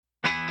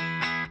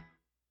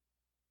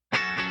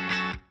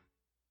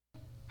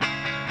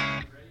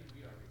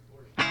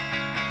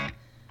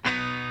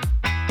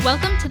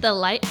Welcome to the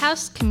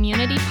Lighthouse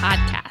Community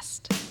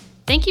Podcast.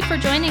 Thank you for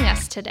joining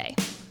us today.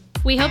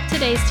 We hope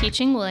today's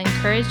teaching will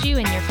encourage you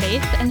in your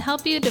faith and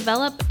help you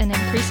develop an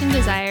increasing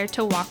desire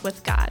to walk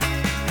with God.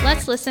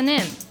 Let's listen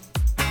in.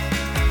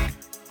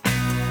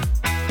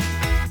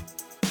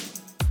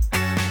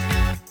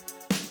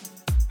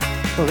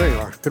 Oh, there you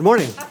are. Good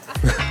morning.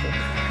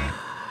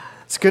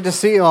 It's good to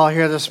see you all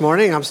here this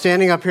morning. I'm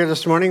standing up here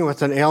this morning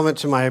with an ailment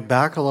to my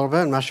back a little bit.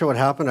 I'm not sure what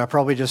happened. I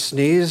probably just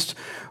sneezed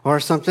or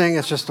something.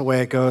 It's just the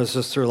way it goes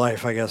just through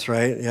life, I guess,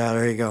 right? Yeah,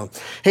 there you go.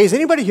 Hey, is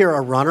anybody here a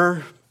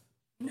runner?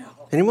 No.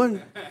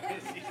 Anyone?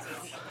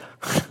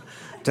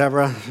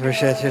 Deborah,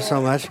 appreciate you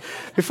so much.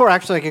 Before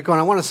actually I get going,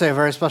 I want to say a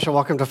very special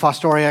welcome to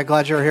Fostoria.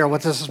 Glad you're here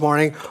with us this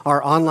morning.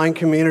 Our online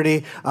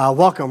community,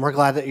 welcome. We're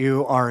glad that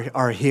you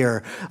are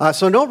here.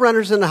 So no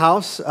runners in the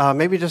house,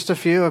 maybe just a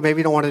few. Maybe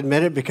you don't want to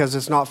admit it because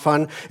it's not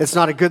fun. It's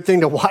not a good thing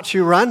to watch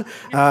you run.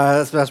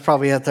 That's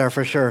probably it there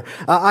for sure.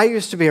 I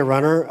used to be a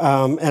runner,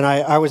 and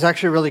I was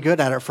actually really good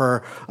at it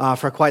for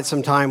quite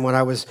some time when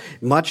I was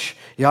much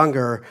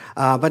younger.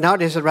 But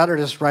nowadays I'd rather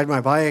just ride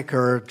my bike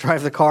or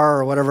drive the car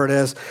or whatever it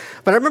is.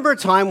 But I remember a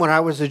time when I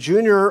was a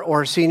junior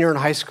or senior in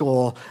high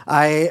school,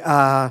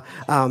 my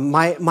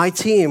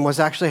team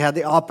had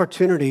the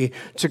opportunity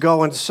to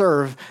go and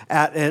serve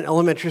at an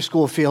elementary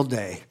school field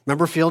day.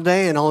 Remember field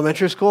day in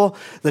elementary school?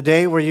 The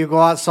day where you go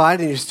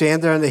outside and you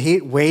stand there in the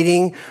heat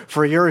waiting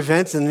for your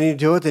event, and then you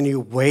do it, then you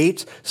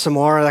wait some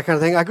more, that kind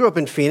of thing. I grew up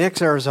in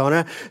Phoenix,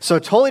 Arizona, so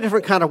totally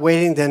different kind of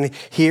waiting than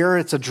here.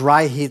 It's a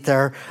dry heat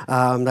there,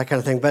 that kind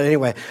of thing. But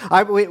anyway,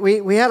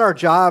 we had our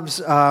jobs.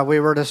 We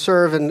were to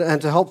serve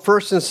and to help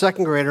first and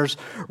second graders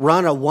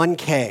run a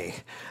 1K.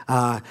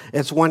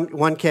 It's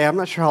 1K. I'm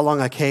not sure how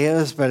long a K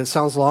is, but it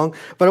sounds long.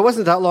 But it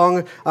wasn't that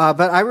long. But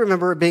I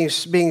remember being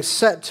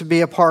set to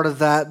be a part of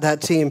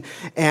that team.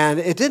 And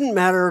it didn't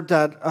matter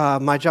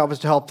that my job was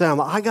to help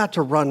them. I got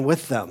to run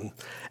with them,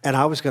 and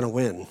I was going to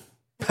win.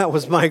 That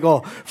was my goal.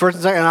 First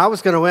and second, I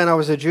was going to win. I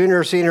was a junior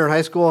or senior in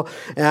high school,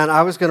 and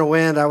I was going to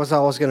win. That was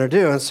all I was going to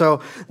do. And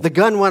so the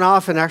gun went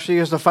off, and actually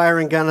used a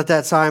firing gun at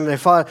that time.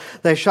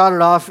 They shot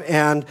it off,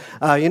 and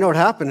you know what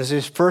happened is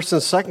these first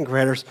and second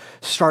graders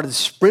started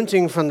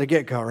sprinting from the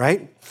get-go,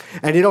 right?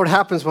 And you know what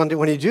happens when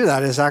you do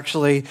that is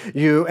actually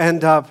you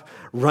end up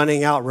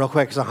running out real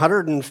quick. It's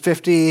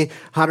 150,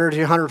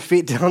 100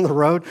 feet down the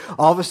road.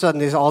 All of a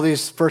sudden, all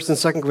these first and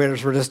second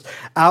graders were just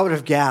out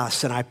of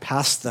gas, and I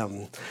passed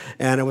them.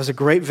 And it was a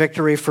great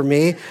victory for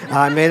me.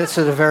 I made it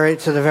to the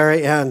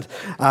very end.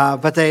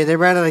 But they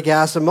ran out of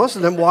gas, and most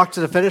of them walked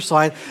to the finish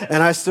line,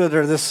 and I stood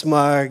there this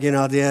smug,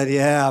 at the end,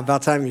 yeah,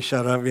 about time you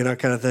shut up,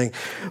 kind of thing.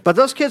 But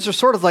those kids are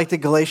sort of like the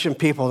Galatian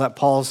people that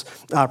Paul's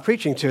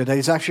preaching to, that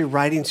he's actually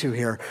writing to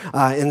here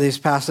in these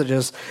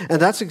passages.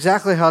 And that's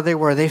exactly how they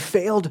were. They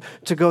failed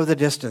to go the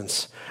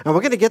distance. And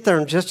we're going to get there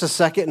in just a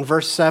second in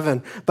verse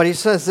 7. But he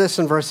says this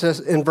in verse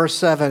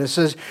 7. It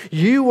says,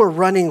 "You were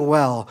running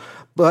well,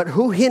 but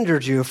who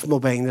hindered you from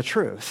obeying the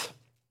truth?"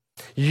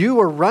 You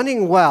were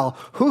running well.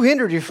 Who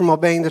hindered you from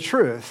obeying the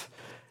truth?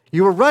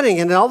 You were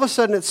running, and then all of a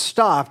sudden it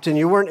stopped, and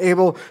you weren't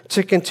able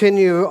to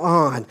continue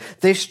on.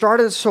 They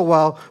started so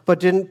well, but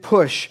didn't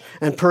push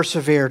and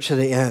persevere to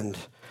the end.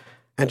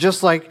 And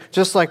just like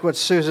what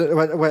Sue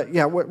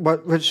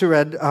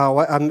read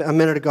a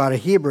minute ago out of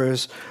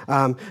Hebrews,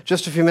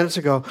 just a few minutes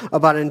ago,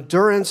 about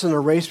endurance in the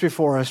race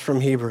before us from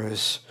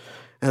Hebrews.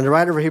 And the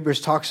writer of Hebrews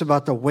talks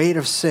about the weight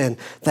of sin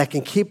that can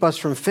keep us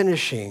from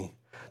finishing,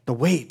 the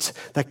weight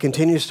that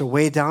continues to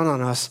weigh down on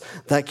us,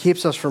 that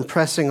keeps us from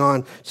pressing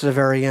on to the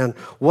very end.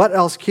 What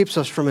else keeps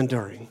us from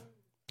enduring?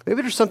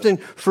 Maybe there's something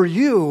for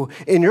you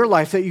in your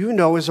life that you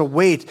know is a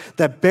weight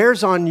that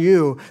bears on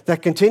you,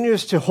 that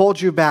continues to hold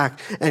you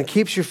back and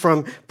keeps you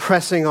from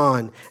pressing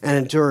on and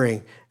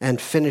enduring and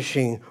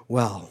finishing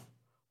well.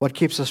 What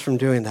keeps us from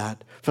doing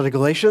that? For the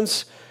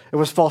Galatians, it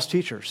was false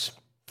teachers.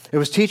 It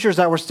was teachers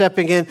that were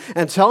stepping in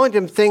and telling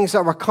them things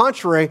that were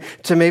contrary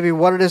to maybe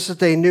what it is that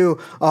they knew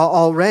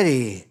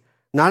already.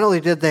 Not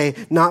only did they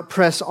not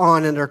press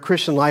on in their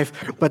Christian life,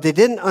 but they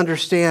didn't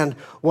understand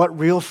what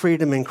real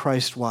freedom in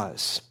Christ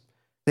was.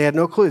 They had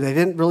no clue. They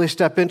didn't really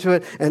step into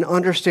it and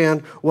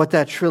understand what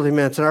that truly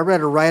meant. And I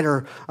read a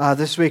writer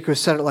this week who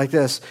said it like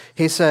this.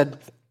 He said,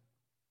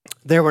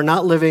 "They were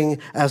not living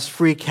as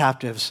free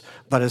captives,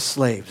 but as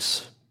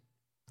slaves."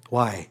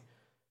 Why?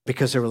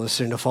 Because they were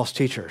listening to false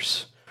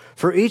teachers.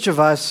 For each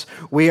of us,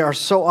 we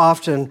so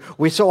often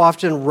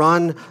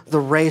run the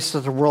race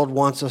that the world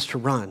wants us to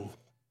run.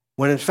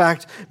 When in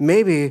fact,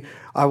 maybe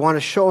I want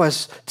to show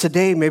us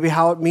today maybe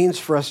how it means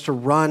for us to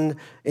run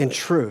in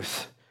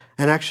truth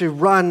and actually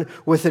run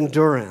with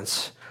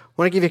endurance. I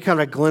want to give you kind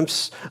of a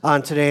glimpse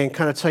on today and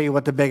kind of tell you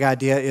what the big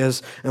idea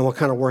is, and we'll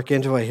kind of work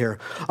into it here.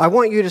 I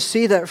want you to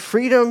see that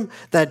freedom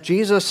that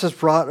Jesus has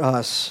brought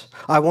us.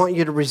 I want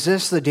you to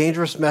resist the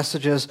dangerous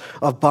messages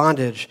of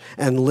bondage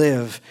and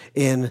live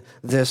in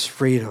this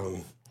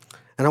freedom.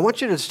 And I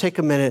want you to just take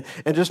a minute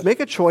and just make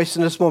a choice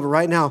in this moment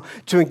right now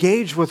to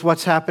engage with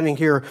what's happening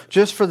here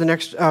just for the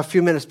next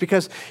few minutes.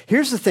 Because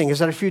here's the thing, is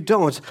that if you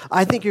don't,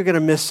 I think you're going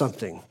to miss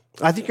something.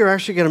 I think you're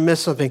actually going to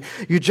miss something.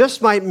 You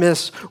just might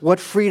miss what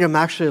freedom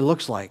actually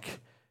looks like.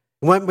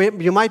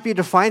 You might be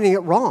defining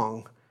it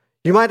wrong.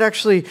 You might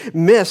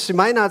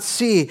not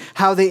see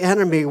how the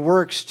enemy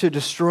works to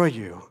destroy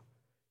you.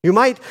 You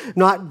might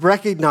not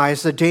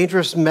recognize the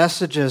dangerous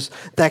messages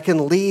that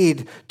can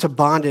lead to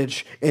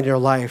bondage in your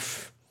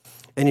life.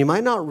 And you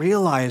might not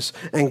realize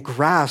and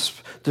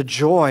grasp the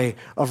joy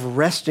of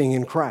resting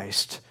in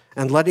Christ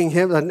and letting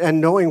him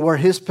and knowing where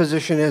his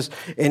position is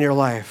in your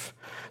life.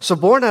 So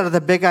born out of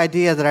the big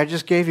idea that I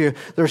just gave you,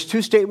 there's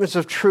two statements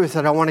of truth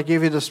that I want to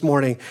give you this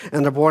morning,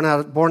 and they're born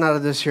out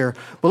of this here.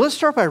 But let's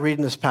start by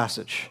reading this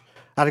passage.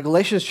 Out of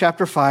Galatians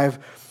chapter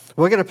 5,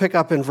 we're going to pick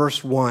up in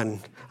verse 1.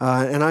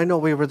 And I know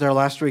we were there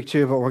last week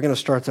too, but we're going to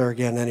start there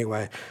again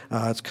anyway.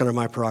 It's kind of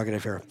my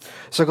prerogative here.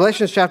 So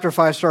Galatians chapter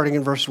 5, starting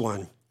in verse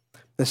 1.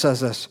 It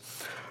says this: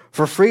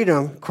 "For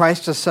freedom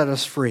Christ has set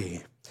us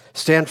free.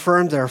 Stand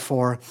firm,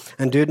 therefore,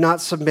 and do not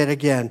submit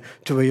again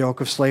to a yoke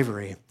of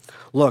slavery.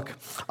 Look,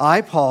 I,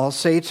 Paul,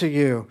 say to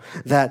you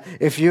that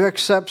if you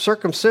accept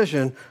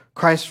circumcision,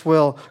 Christ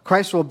will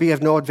be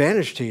of no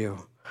advantage to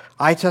you.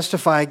 I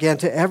testify again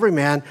to every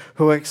man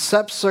who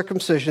accepts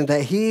circumcision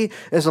that he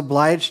is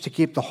obliged to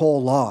keep the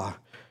whole law.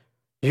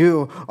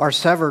 You are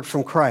severed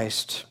from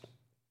Christ,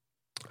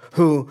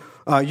 you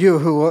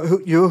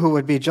who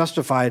would be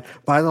justified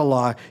by the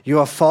law, you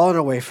have fallen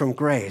away from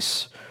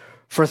grace.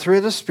 For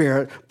through the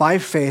Spirit, by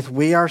faith,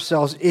 we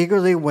ourselves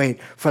eagerly wait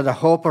for the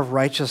hope of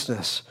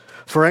righteousness.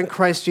 For in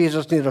Christ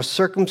Jesus, neither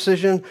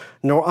circumcision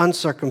nor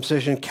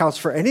uncircumcision counts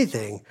for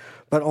anything,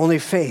 but only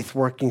faith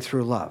working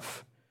through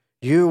love.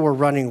 You were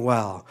running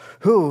well.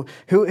 Who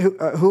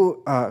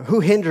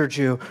hindered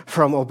you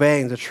from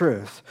obeying the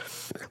truth?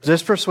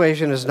 This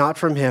persuasion is not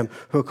from him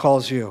who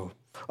calls you.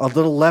 A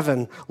little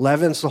leaven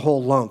leavens the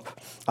whole lump.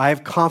 I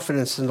have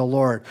confidence in the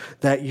Lord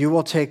that you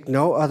will take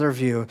no other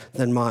view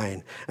than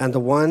mine, and the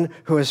one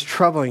who is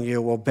troubling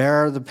you will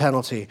bear the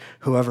penalty,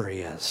 whoever he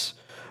is.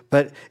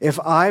 But if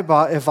I,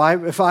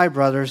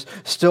 brothers,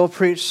 still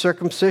preach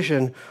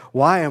circumcision,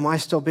 why am I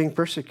still being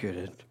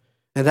persecuted?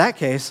 In that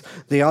case,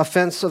 the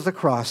offense of the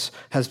cross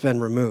has been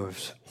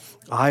removed.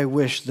 I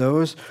wish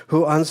those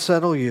who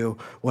unsettle you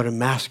would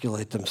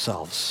emasculate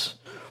themselves."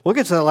 We'll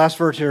get to that last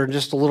verse here in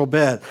just a little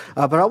bit,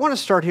 but I want to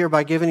start here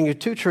by giving you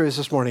two truths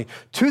this morning,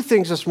 two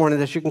things this morning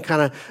that you can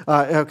kind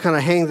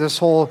of hang this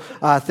whole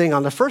thing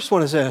on. The first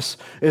one is this: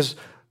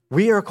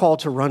 we are called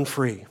to run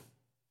free.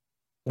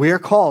 We are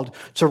called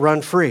to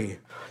run free,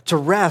 to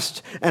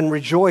rest and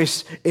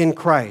rejoice in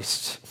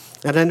Christ.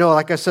 And I know,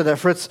 like I said, that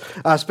Fritz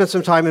spent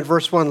some time in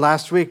verse 1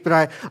 last week,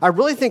 but I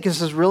really think this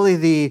is really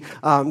the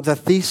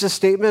thesis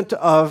statement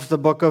of the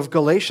book of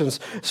Galatians.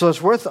 So it's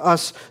worth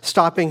us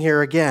stopping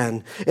here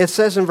again. It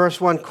says in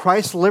verse 1,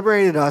 Christ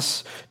liberated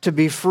us to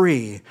be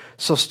free.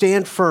 So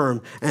stand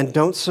firm and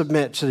don't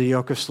submit to the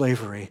yoke of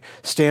slavery.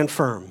 Stand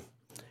firm.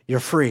 You're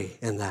free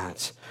in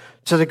that.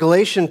 To the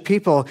Galatian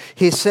people,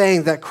 he's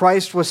saying that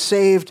Christ has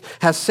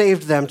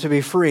saved them to be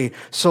free.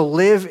 So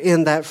live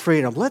in that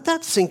freedom. Let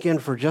that sink in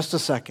for just a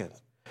second.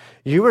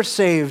 You were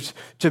saved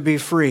to be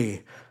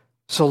free.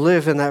 So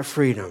live in that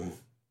freedom.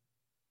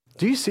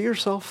 Do you see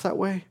yourself that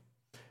way?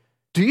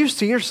 Do you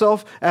see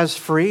yourself as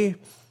free?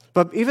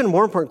 But even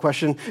more important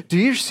question, do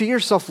you see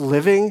yourself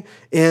living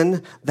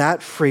in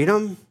that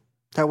freedom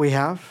that we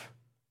have?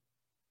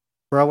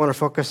 Where I want to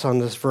focus on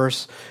this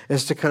verse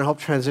is to kind of help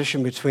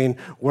transition between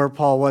where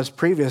Paul was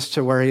previous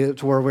to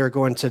where we're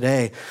going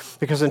today.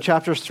 Because in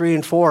chapters 3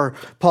 and 4,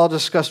 Paul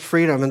discussed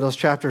freedom in those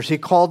chapters. He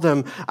called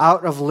them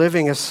out of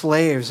living as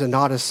slaves and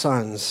not as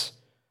sons.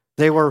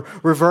 They were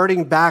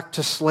reverting back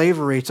to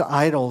slavery, to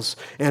idols,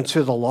 and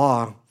to the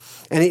law.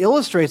 And he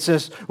illustrates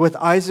this with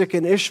Isaac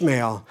and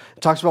Ishmael.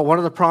 He talks about one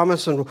of the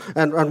promised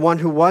and one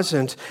who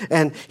wasn't.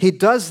 And he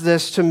does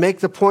this to make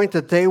the point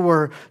that they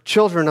were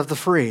children of the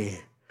free.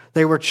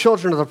 They were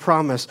children of the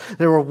promise.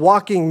 They were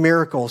walking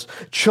miracles,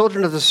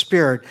 children of the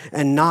Spirit,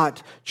 and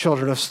not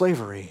children of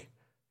slavery.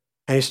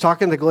 And he's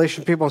talking to the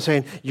Galatian people and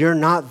saying, you're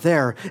not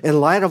there. In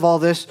light of all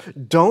this,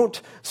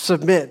 don't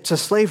submit to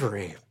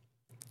slavery.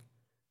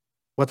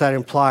 What that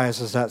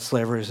implies is that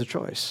slavery is a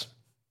choice,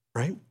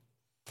 right?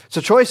 It's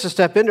a choice to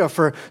step into it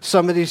for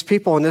some of these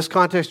people in this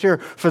context here,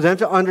 for them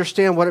to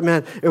understand what it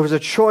meant. It was a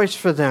choice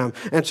for them.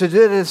 And to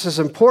do this is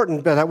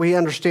important, but that we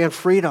understand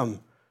freedom.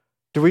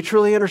 Do we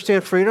truly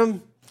understand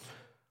freedom?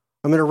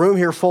 I'm in a room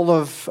here full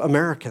of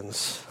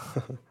Americans.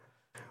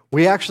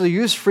 We actually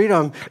use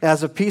freedom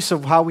as a piece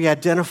of how we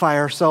identify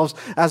ourselves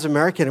as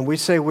American, and we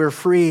say we're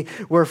free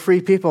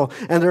people.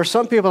 And there are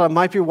some people that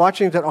might be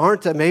watching that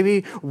aren't, that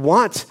maybe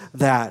want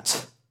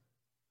that.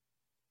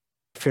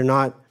 If you're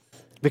not,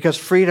 because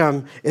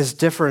freedom is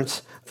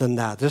different than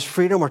that. This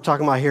freedom we're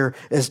talking about here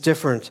is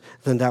different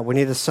than that. We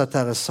need to set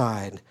that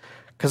aside.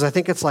 Because I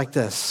think it's like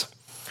this.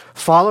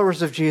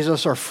 Followers of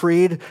Jesus are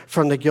freed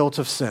from the guilt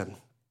of sin.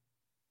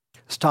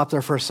 Stop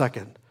there for a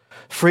second.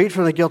 Freed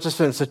from the guilt of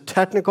sin. It's a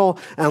technical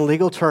and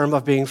legal term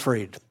of being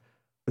freed.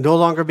 No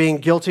longer being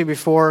guilty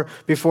before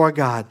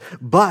God.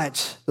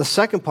 But the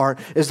second part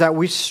is that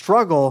we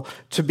struggle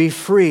to be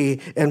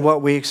free in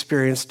what we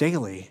experience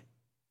daily.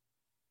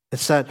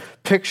 It's that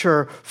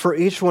picture for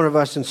each one of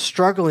us in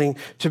struggling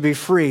to be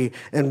free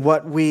in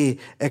what we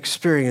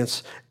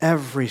experience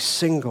every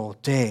single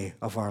day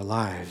of our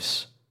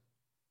lives.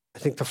 I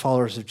think the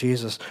followers of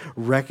Jesus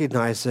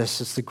recognize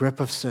this. It's the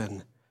grip of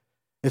sin.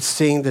 It's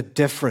seeing the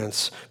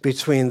difference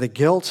between the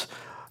guilt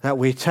that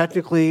we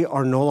technically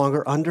are no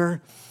longer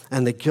under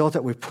and the guilt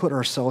that we put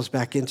ourselves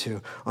back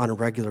into on a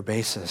regular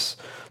basis.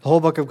 The whole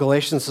book of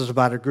Galatians is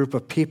about a group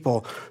of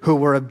people who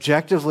were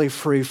objectively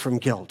free from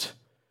guilt.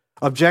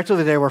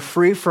 Objectively, they were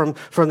free from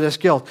this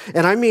guilt.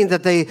 And I mean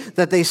that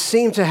they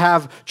seemed to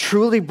have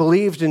truly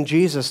believed in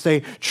Jesus. They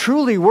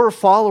truly were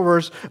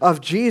followers of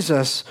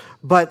Jesus,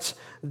 but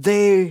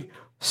they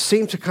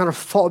seemed to kind of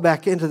fall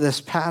back into this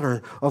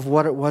pattern of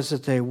what it was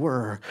that they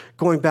were,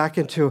 going back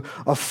into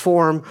a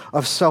form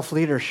of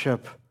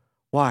self-leadership.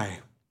 Why?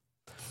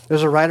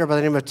 There's a writer by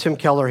the name of Tim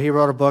Keller. He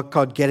wrote a book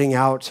called Getting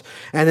Out,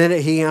 and in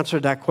it he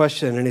answered that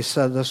question, and he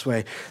said this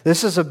way: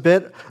 this is a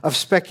bit of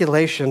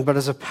speculation, but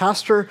as a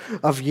pastor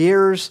of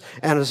years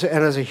and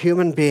as a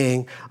human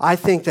being, I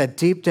think that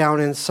deep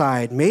down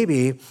inside,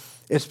 maybe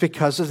it's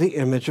because of the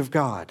image of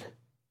God.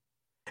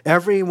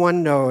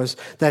 Everyone knows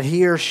that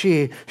he or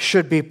she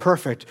should be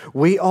perfect.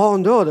 We all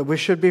know that we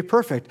should be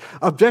perfect.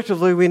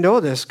 Objectively, we know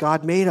this.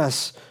 God made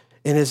us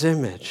in his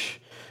image.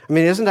 I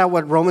mean, isn't that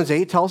what Romans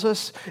 8 tells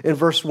us in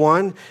verse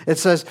 1? It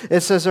says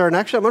there, and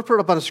actually I'm going to put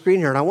it up on the screen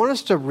here, and I want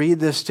us to read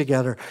this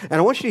together. And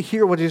I want you to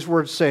hear what these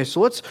words say.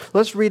 So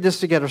let's read this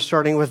together,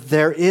 starting with,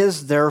 there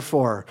is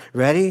therefore.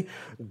 Ready?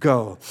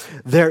 Go.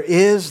 There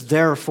is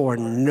therefore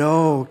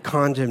no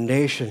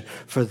condemnation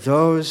for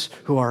those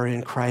who are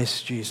in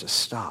Christ Jesus.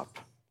 Stop.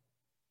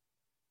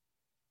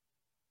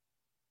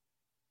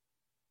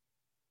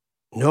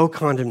 No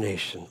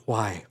condemnation.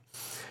 Why?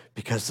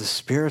 Because the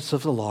spirits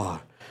of the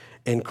law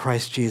in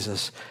Christ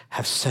Jesus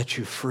have set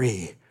you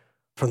free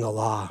from the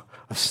law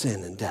of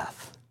sin and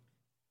death.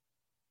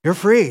 You're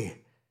free.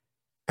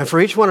 And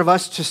for each one of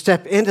us to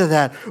step into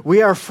that,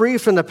 we are free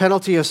from the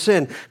penalty of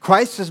sin.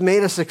 Christ has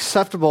made us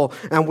acceptable,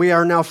 and we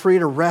are now free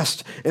to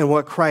rest in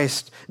what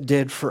Christ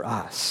did for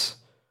us.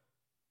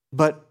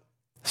 But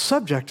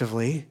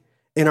subjectively,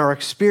 in our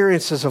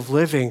experiences of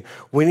living,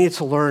 we need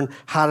to learn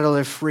how to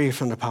live free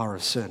from the power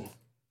of sin.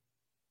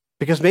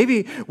 Because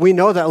maybe we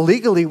know that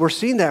legally we're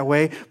seen that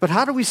way, but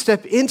how do we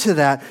step into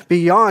that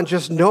beyond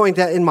just knowing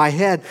that in my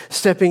head,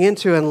 stepping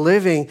into and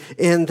living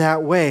in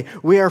that way?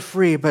 We are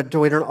free, but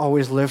we don't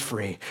always live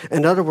free.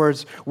 In other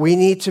words, we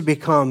need to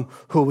become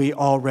who we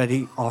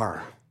already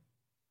are.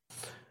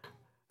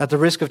 At the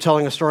risk of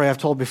telling a story I've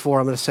told before,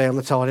 I'm going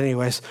to tell it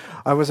anyways.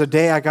 It was a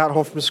day I got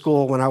home from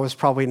school when I was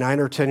probably 9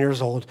 or 10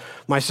 years old.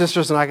 My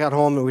sisters and I got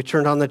home and we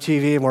turned on the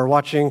TV and we're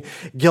watching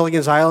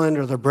Gilligan's Island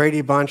or the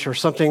Brady Bunch or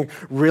something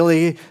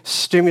really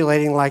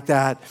stimulating like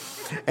that.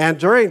 And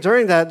during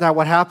that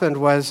what happened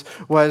was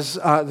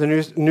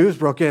the news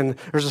broke in.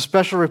 There's a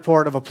special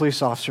report of a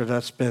police officer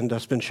that's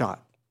been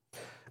shot.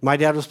 My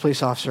dad was a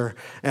police officer,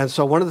 and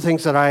so one of the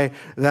things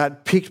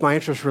that piqued my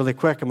interest really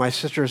quick, and my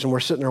sisters, and we're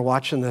sitting there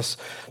watching this,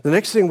 the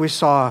next thing we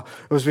saw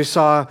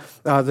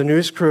the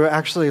news crew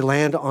actually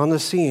land on the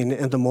scene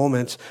in the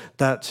moment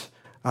that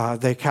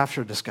they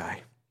captured this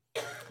guy.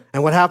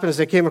 And what happened is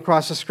they came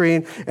across the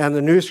screen, and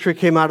the news crew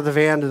came out of the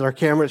van, and their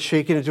camera's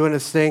shaking and doing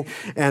its thing,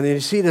 and then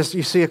you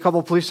see a couple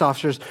of police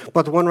officers,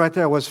 but the one right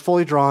there was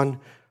fully drawn.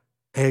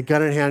 He had a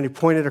gun in hand, he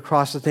pointed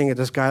across the thing at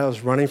this guy that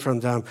was running from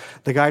them.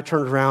 The guy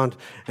turned around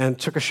and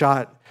took a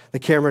shot. The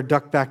camera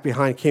ducked back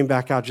behind, came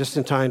back out just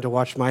in time to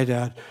watch my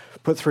dad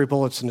put 3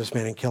 bullets in this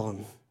man and kill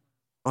him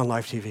on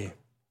live TV. It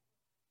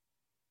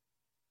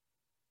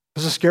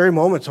was a scary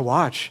moment to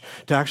watch,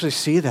 to actually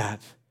see that.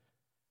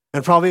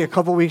 And probably a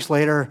couple weeks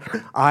later,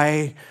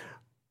 I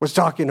was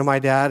talking to my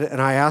dad,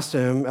 and I asked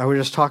him, we were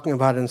just talking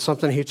about it, and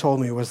something he told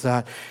me was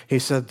that, he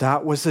said,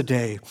 that was the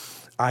day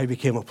I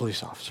became a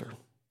police officer.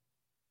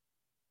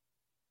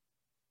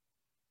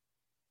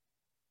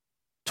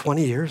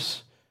 20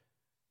 years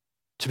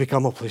to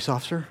become a police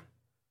officer?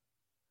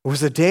 It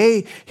was the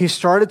day he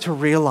started to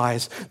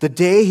realize, the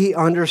day he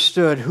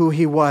understood who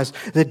he was,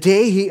 the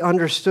day he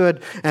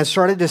understood and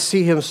started to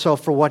see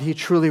himself for what he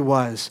truly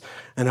was,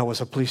 and that was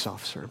a police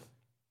officer.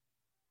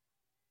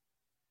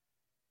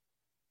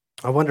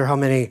 I wonder how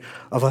many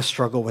of us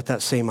struggle with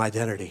that same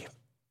identity.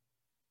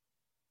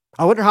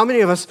 I wonder how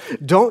many of us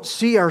don't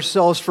see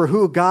ourselves for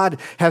who God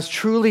has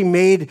truly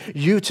made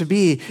you to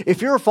be.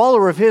 If you're a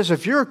follower of his,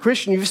 if you're a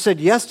Christian, you've said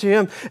yes to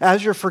him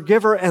as your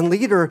forgiver and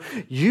leader,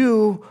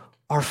 you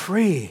are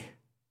free.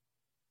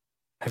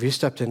 Have you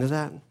stepped into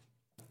that?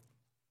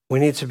 We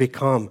need to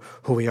become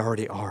who we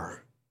already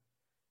are.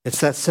 It's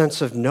that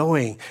sense of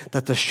knowing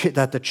that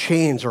the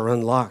chains are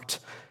unlocked,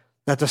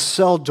 that the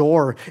cell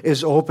door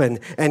is open,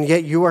 and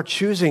yet you are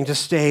choosing to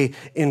stay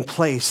in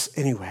place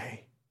anyway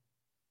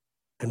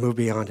and move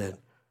beyond it.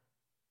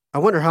 I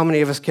wonder how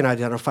many of us can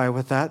identify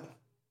with that.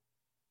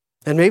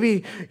 And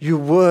maybe you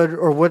would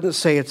or wouldn't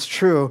say it's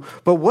true,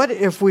 but what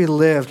if we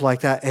lived like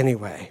that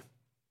anyway?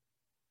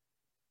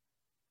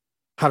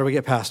 How do we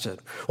get past it?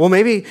 Well,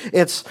 maybe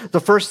it's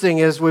the first thing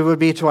is we would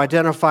be to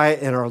identify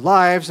it in our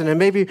lives, and then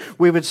maybe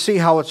we would see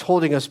how it's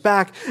holding us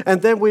back,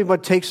 and then we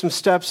would take some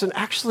steps. And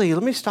actually,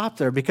 let me stop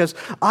there, because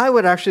I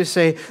would actually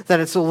say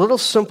that it's a little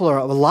simpler,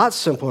 a lot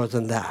simpler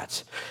than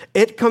that.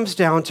 It comes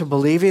down to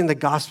believing the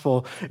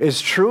gospel is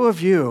true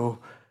of you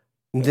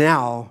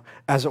now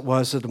as it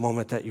was at the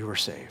moment that you were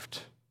saved.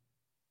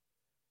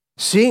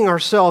 Seeing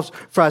ourselves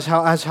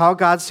as how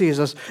God sees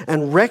us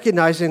and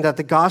recognizing that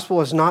the gospel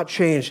has not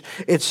changed.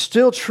 It's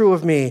still true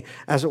of me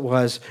as it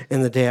was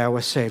in the day I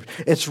was saved.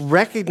 It's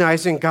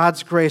recognizing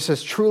God's grace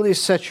has truly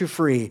set you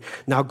free.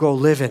 Now go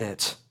live in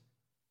it.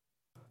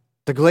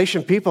 The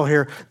Galatian people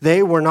here,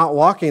 they were not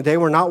walking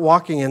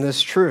in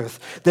this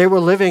truth. They were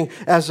living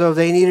as though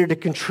they needed to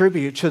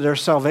contribute to their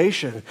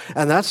salvation.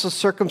 And that's the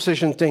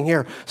circumcision thing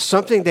here.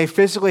 Something they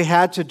physically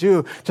had to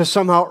do to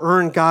somehow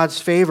earn God's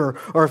favor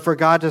or for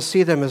God to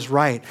see them as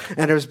right.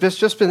 And it's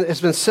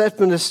been set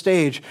from this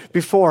stage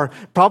before,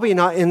 probably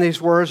not in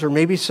these words or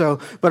maybe so,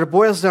 but it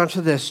boils down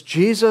to this: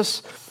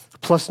 Jesus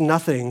plus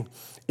nothing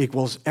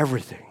equals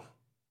everything.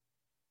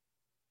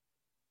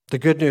 The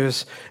good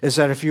news is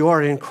that if you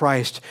are in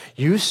Christ,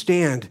 you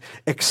stand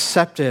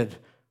accepted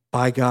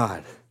by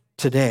God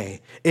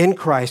today in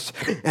Christ,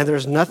 and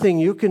there's nothing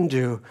you can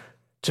do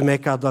to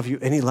make God love you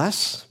any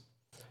less.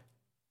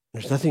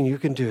 There's nothing you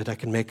can do that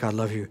can make God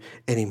love you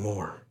any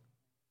more.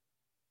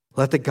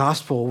 Let the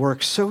gospel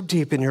work so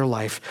deep in your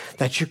life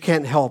that you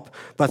can't help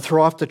but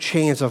throw off the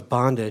chains of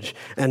bondage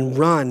and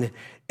run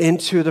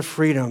into the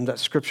freedom that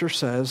Scripture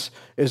says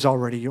is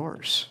already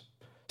yours.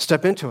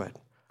 Step into it.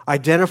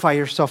 Identify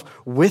yourself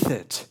with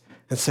it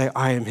and say,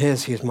 I am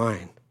his, he is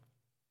mine.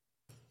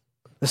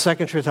 The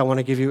second truth I want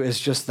to give you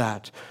is just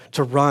that,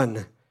 to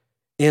run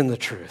in the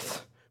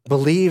truth,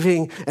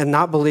 believing and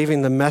not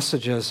believing the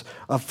messages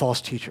of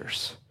false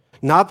teachers.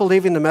 Not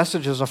believing the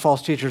messages of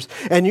false teachers.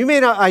 And you may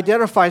not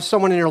identify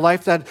someone in your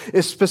life that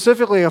is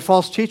specifically a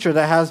false teacher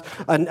that has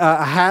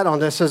a hat on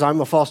that says,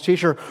 I'm a false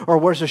teacher, or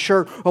wears a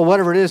shirt, or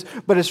whatever it is,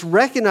 but it's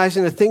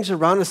recognizing the things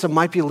around us that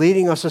might be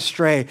leading us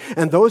astray,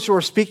 and those who are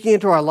speaking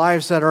into our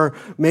lives that are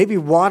maybe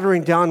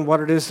watering down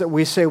what it is that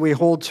we say we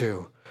hold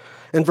to.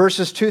 In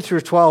verses 2 through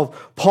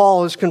 12,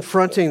 Paul is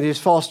confronting these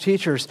false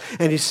teachers,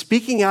 and he's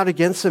speaking out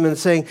against them and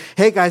saying,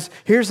 hey guys,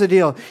 here's the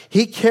deal.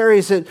 He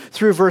carries it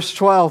through verse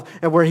 12,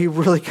 and where he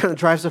really kind of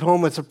drives it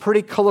home. It's a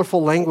pretty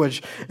colorful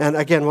language, and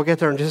again, we'll get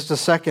there in just a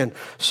second.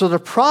 So the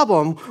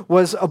problem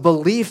was a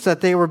belief that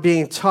they were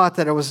being taught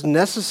that it was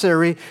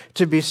necessary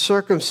to be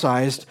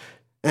circumcised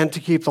and to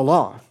keep the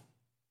law.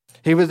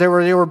 They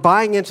were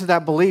buying into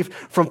that belief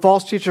from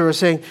false teachers who were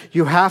saying,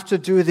 you have to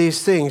do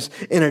these things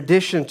in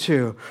addition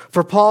to.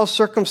 For Paul,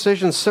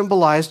 circumcision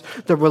symbolized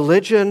the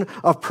religion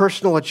of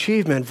personal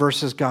achievement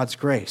versus God's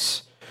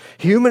grace.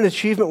 Human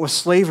achievement was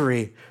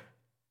slavery,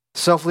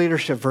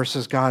 self-leadership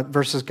versus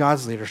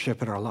God's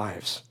leadership in our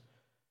lives.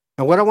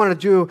 And what I want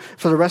to do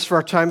for the rest of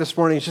our time this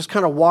morning is just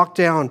kind of walk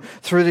down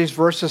through these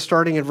verses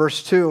starting in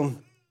verse 2.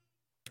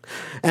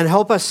 And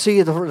help us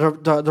see the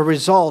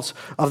results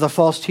of the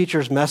false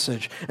teacher's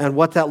message and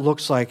what that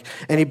looks like.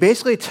 And he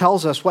basically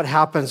tells us what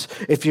happens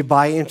if you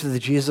buy into the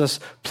Jesus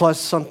plus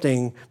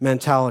something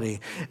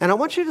mentality. And I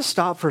want you to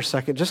stop for a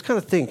second, just kind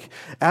of think,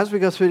 as we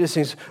go through these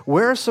things,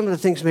 where are some of the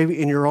things maybe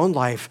in your own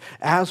life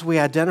as we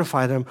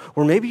identify them,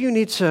 where maybe you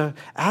need to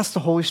ask the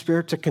Holy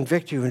Spirit to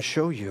convict you and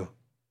show you.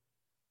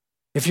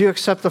 If you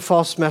accept the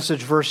false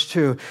message, verse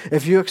 2,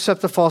 if you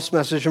accept the false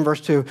message in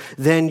verse 2,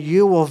 then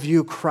you will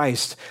view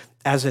Christ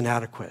as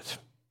inadequate.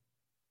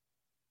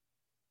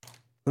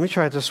 Let me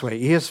try it this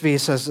way. ESV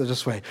says it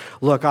this way.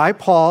 Look, I,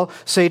 Paul,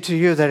 say to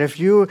you that if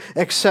you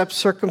accept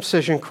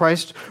circumcision,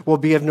 Christ will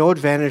be of no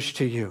advantage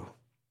to you.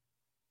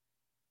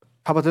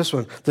 How about this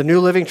one? The New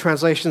Living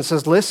Translation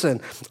says,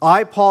 listen,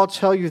 I, Paul,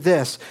 tell you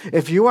this.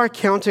 If you are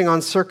counting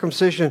on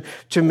circumcision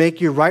to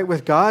make you right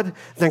with God,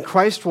 then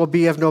Christ will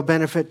be of no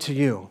benefit to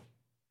you.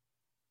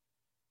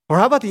 Or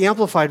how about the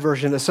Amplified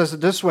Version that says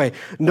it this way?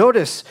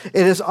 Notice,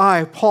 it is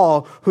I,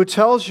 Paul, who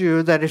tells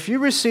you that if you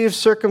receive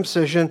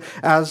circumcision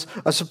as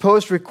a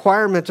supposed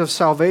requirement of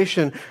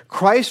salvation,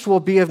 Christ will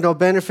be of no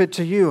benefit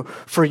to you,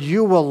 for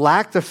you will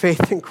lack the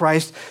faith in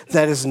Christ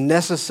that is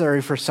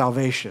necessary for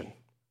salvation.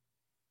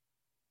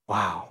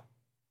 Wow.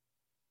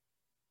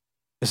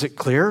 Is it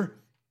clear?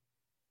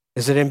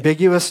 Is it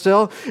ambiguous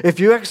still? If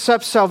you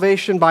accept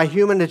salvation by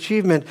human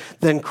achievement,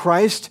 then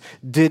Christ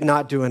did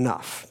not do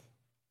enough.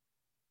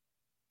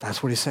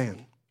 That's what he's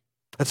saying.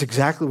 That's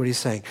exactly what he's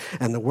saying.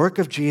 And the work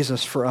of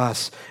Jesus for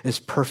us is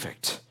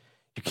perfect.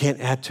 You can't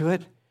add to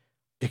it.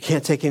 You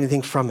can't take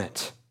anything from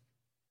it.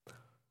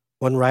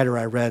 One writer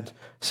I read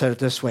said it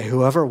this way: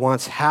 whoever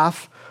wants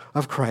half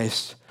of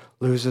Christ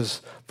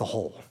loses the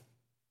whole.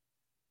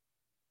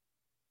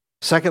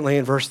 Secondly,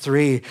 in verse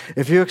 3,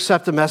 if you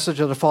accept the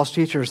message of the false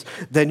teachers,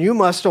 then you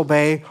must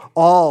obey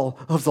all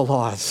of the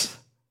laws.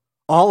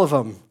 All of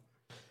them.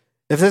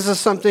 If this is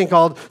something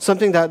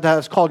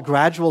that's called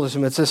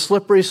gradualism, it's a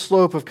slippery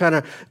slope of kind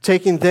of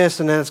taking this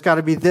and then it's got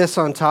to be this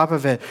on top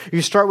of it.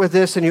 You start with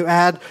this and you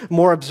add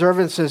more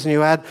observances and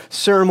you add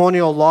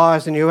ceremonial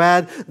laws and you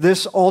add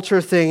this altar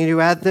thing and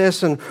you add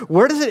this, and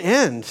where does it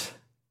end?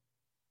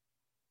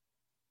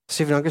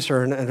 Stephen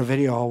Ungesser, in a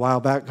video a while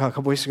back, a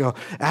couple weeks ago,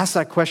 asked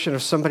that question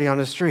of somebody on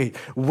the street.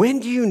 When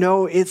do you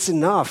know it's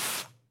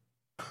enough?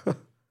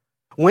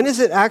 When is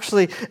it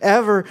actually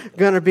ever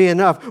going to be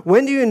enough?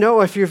 When do you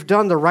know if you've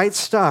done the right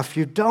stuff?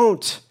 You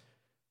don't.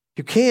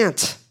 You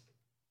can't.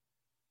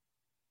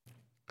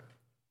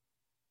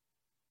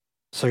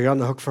 So you're on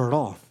the hook for it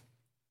all.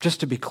 Just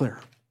to be clear.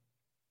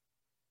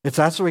 If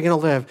that's the way you're going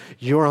to live,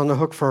 you're on the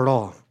hook for it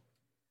all.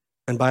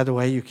 And by the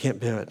way, you can't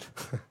do it.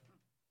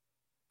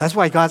 That's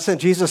why God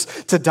sent Jesus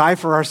to die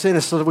for our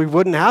sins so that we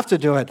wouldn't have to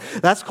do it.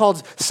 That's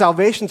called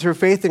salvation through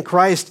faith in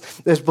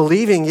Christ, is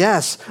believing,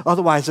 yes.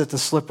 Otherwise, it's a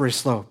slippery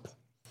slope.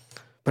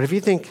 But if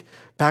you think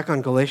back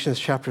on Galatians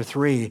chapter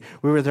 3,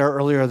 we were there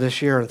earlier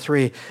this year in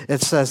 3,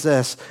 it says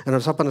this, and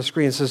it's up on the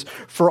screen, it says,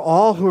 "For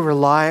all who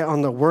rely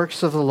on the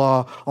works of the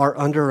law are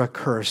under a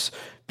curse,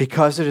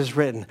 because it is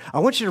written." I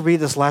want you to read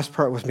this last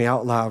part with me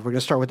out loud. We're going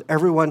to start with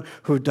everyone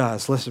who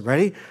does. Listen,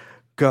 ready?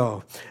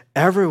 Go.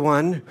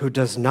 "Everyone who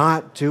does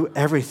not do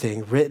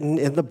everything written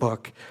in the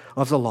book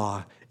of the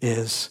law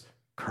is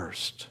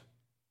cursed."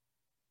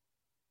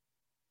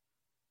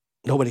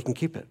 Nobody can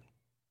keep it.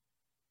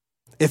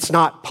 It's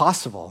not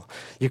possible.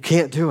 You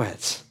can't do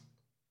it.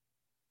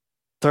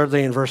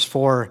 Thirdly, in verse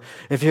 4,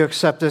 if you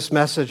accept this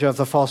message of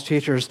the false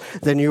teachers,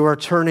 then you are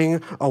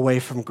turning away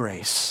from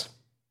grace.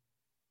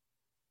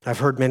 I've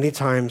heard many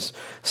times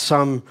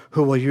some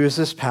who will use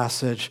this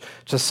passage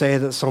to say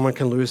that someone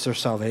can lose their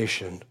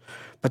salvation.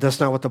 But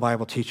that's not what the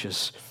Bible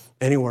teaches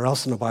anywhere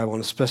else in the Bible,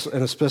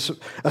 and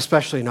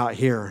especially not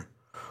here.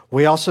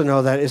 We also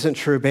know that isn't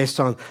true based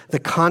on the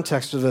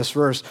context of this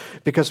verse,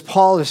 because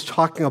Paul is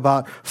talking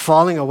about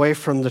falling away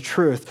from the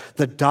truth,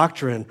 the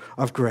doctrine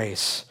of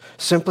grace.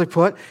 Simply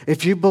put,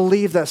 if you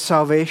believe that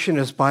salvation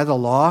is by the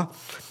law,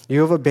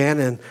 you have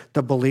abandoned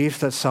the belief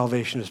that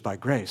salvation is by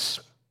grace.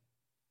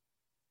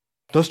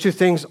 Those two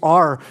things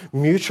are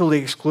mutually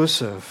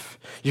exclusive.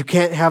 You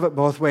can't have it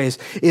both ways.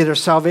 Either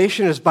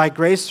salvation is by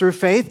grace through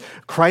faith,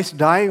 Christ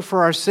dying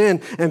for our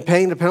sin and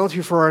paying the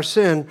penalty for our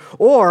sin,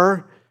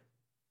 or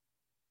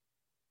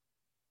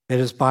it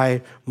is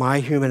by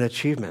my human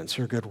achievements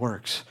or good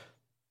works.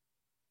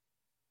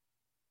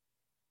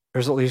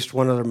 There's at least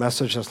one other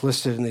message that's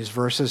listed in these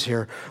verses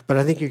here, but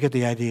I think you get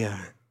the idea.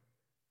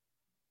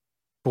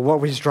 But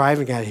what he's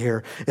driving at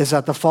here is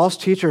that the false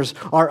teachers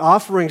are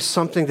offering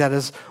something that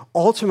is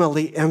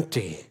ultimately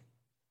empty.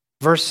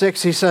 Verse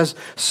 6, he says,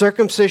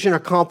 circumcision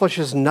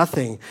accomplishes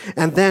nothing.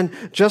 And then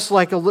just a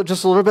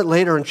little bit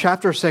later in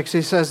chapter 6,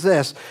 he says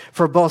this,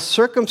 for both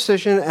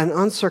circumcision and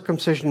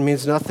uncircumcision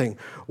means nothing.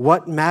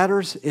 What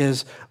matters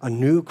is a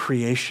new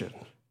creation.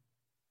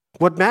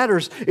 What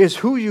matters is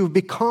who you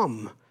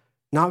become,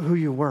 not who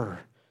you were.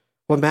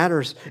 What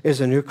matters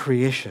is a new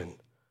creation.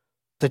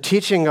 The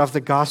teaching of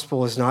the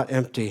gospel is not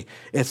empty,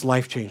 it's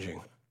life-changing.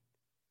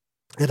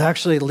 It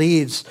actually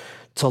leads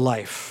to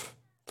life.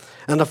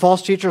 And the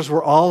false teachers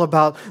were all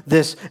about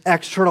this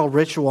external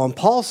ritual. And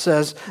Paul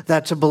says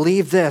that to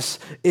believe this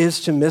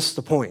is to miss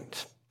the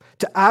point,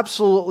 to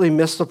absolutely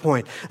miss the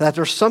point, that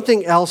there's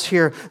something else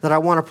here that I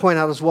want to point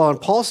out as well.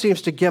 And Paul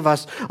seems to give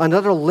us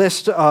another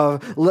list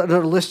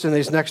in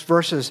these next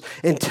verses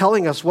in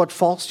telling us what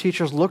false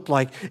teachers looked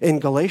like in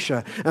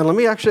Galatia. And let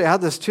me actually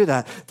add this to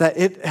that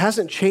it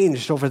hasn't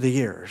changed over the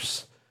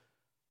years.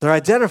 They're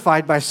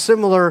identified by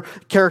similar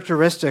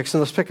characteristics.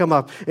 And let's pick them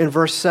up in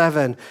verse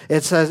 7.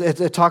 It says,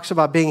 it talks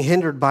about being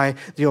hindered by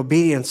the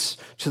obedience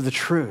to the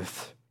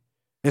truth.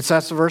 That's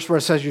the verse where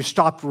it says you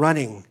stopped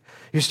running.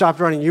 You stopped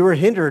running. You were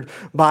hindered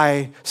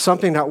by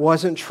something that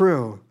wasn't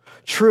true.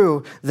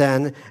 True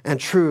then and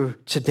true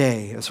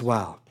today as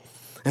well.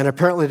 And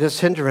apparently this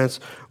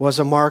hindrance was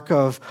a mark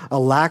of a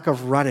lack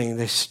of running.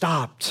 They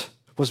stopped.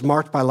 Was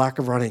marked by lack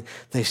of running.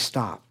 They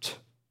stopped.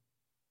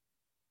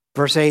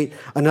 Verse 8,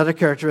 another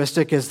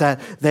characteristic is that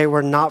they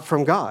were not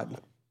from God.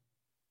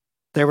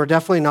 They were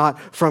definitely not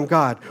from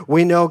God.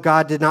 We know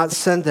God did not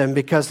send them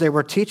because they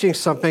were teaching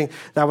something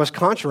that was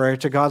contrary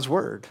to God's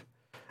word.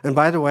 And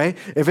by the way,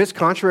 if it's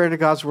contrary to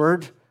God's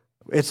word,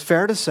 it's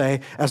fair to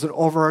say, as an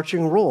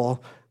overarching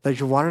rule, that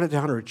you watered it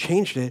down or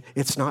changed it,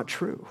 it's not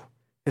true.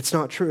 It's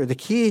not true. The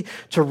key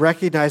to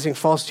recognizing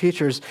false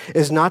teachers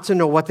is not to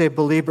know what they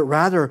believe, but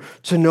rather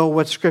to know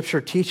what Scripture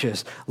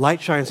teaches.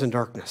 Light shines in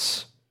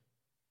darkness.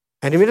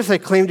 And even if they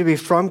claim to be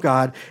from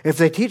God, if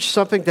they teach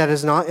something that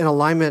is not in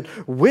alignment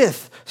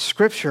with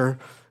Scripture,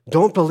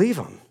 don't believe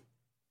them.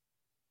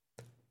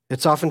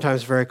 It's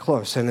oftentimes very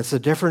close, and the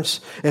difference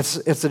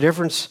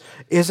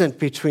isn't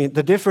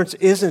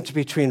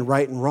between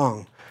right and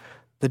wrong.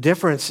 The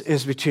difference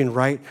is between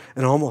right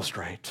and almost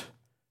right.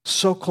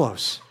 So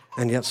close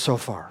and yet so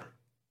far.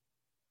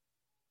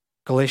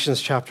 Galatians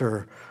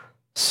chapter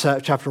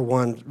chapter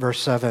 1, verse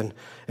 7,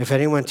 if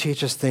anyone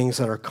teaches things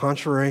that are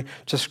contrary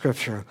to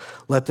Scripture,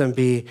 let them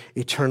be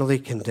eternally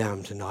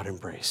condemned and not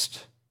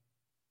embraced.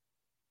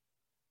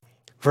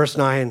 Verse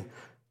 9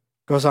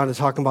 goes on to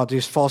talk about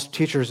these false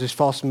teachers, these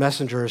false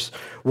messengers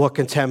will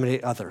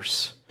contaminate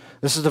others.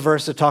 This is the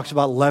verse that talks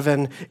about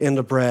leaven in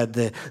the bread,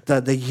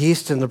 the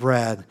yeast in the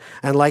bread.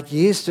 And like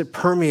yeast, it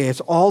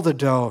permeates all the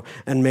dough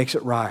and makes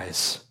it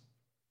rise.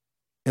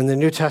 In the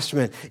New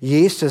Testament,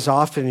 yeast is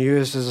often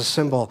used as a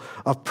symbol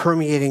of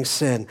permeating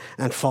sin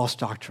and false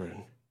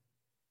doctrine.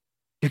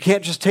 You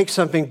can't just take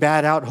something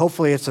bad out,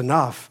 hopefully it's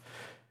enough.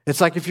 It's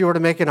like if you were to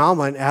make an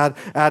omelet, add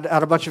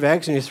a bunch of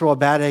eggs, and you throw a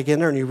bad egg in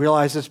there and you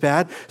realize it's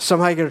bad,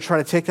 somehow you're going to try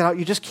to take that out.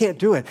 You just can't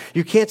do it.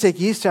 You can't take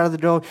yeast out of the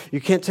dough.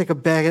 You can't take a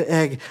bag of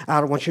egg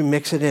out once you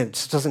mix it in. It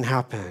just doesn't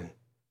happen.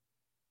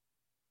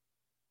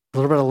 A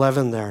little bit of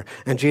leaven there.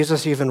 And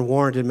Jesus even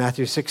warned in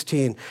Matthew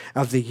 16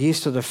 of the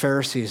yeast of the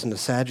Pharisees and the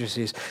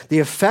Sadducees. The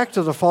effect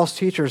of the false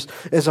teachers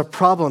is a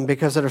problem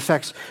because it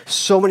affects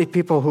so many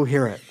people who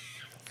hear it.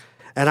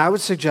 And I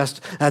would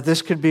suggest that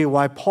this could be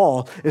why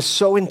Paul is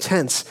so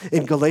intense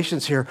in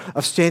Galatians here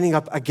of standing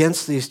up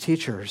against these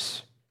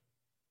teachers.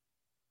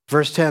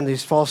 Verse 10,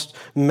 these false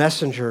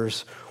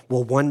messengers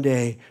will one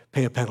day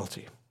pay a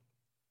penalty.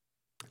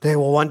 They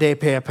will one day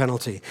pay a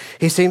penalty.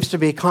 He seems to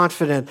be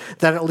confident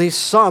that at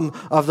least some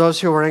of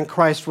those who are in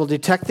Christ will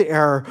detect the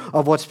error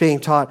of what's being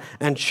taught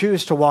and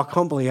choose to walk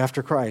humbly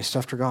after Christ,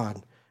 after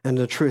God, and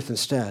the truth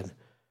instead.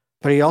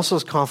 But he also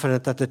is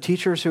confident that the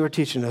teachers who are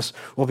teaching us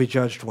will be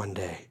judged one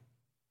day.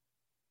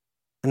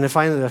 And then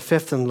finally, the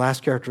fifth and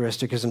last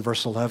characteristic is in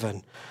verse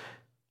 11.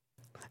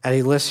 And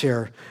he lists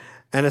here,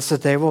 and it's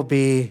that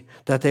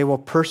they will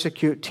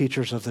persecute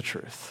teachers of the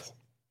truth.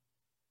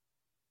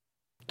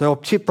 They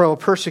will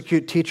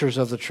persecute teachers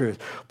of the truth.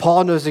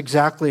 Paul knows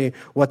exactly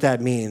what that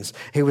means.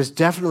 He was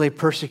definitely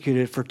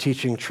persecuted for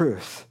teaching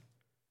truth.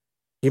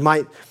 You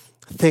might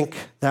think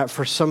that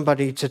for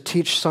somebody to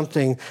teach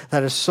something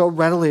that is so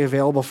readily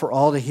available for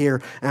all to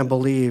hear and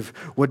believe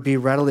would be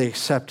readily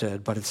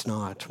accepted, but it's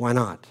not. Why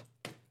not?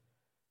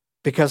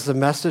 Because the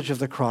message of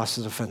the cross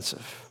is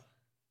offensive.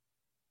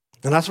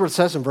 And that's what it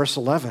says in verse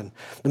 11.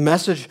 The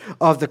message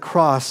of the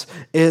cross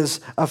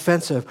is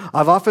offensive.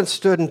 I've often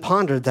stood and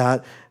pondered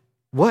that.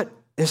 What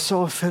is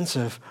so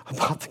offensive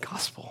about the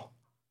gospel?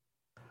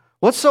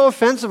 What's so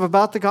offensive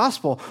about the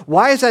gospel?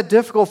 Why is that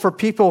difficult for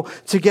people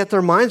to get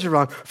their minds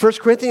around? 1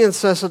 Corinthians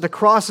says that the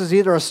cross is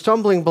either a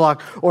stumbling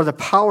block or the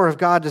power of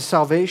God to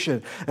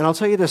salvation. And I'll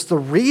tell you this, the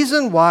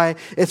reason why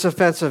it's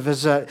offensive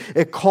is that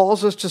it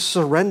calls us to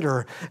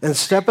surrender and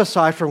step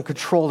aside from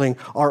controlling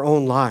our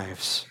own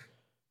lives.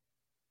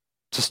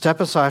 To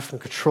step aside from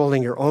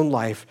controlling your own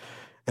life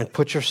and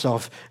put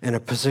yourself in a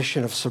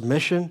position of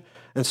submission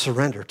and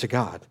surrender to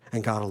God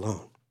and God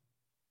alone.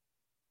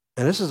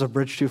 And this is a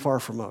bridge too far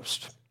for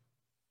most.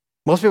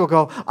 Most people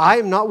go, I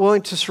am not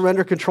willing to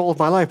surrender control of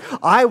my life.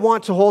 I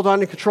want to hold on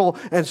to control,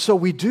 and so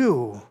we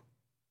do.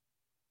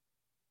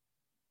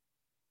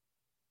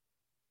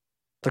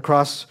 The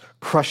cross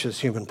crushes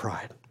human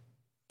pride.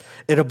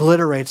 It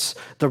obliterates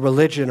the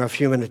religion of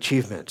human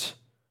achievement.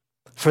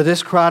 For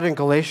this crowd in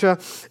Galatia,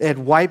 it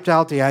wiped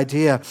out the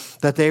idea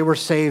that they were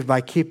saved by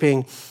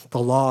keeping the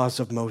laws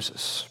of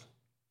Moses.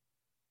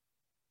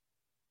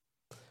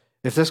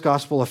 If this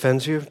gospel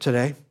offends you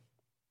today,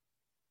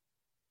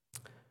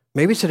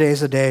 maybe today is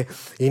the day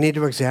you need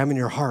to examine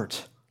your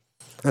heart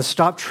and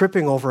stop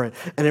tripping over it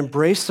and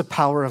embrace the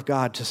power of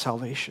God to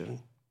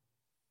salvation.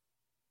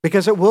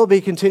 Because it will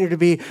continue to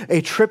be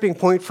a tripping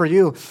point for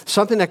you,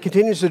 something that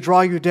continues to draw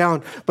you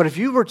down. But if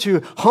you were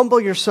to humble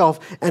yourself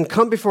and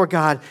come before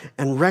God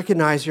and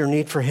recognize your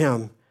need for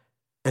Him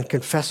and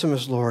confess Him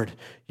as Lord,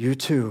 you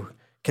too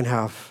can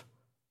have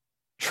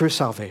true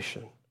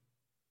salvation.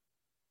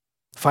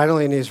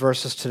 Finally, in these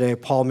verses today,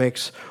 Paul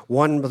makes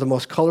one of the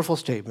most colorful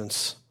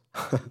statements.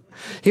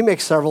 He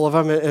makes several of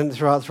them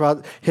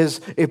throughout his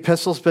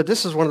epistles, but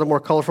this is one of the more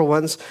colorful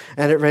ones,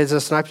 and it reads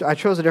this, and I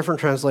chose a different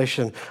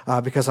translation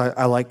because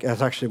I like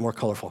it's actually more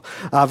colorful.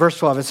 Verse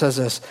 12, it says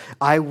this,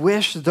 I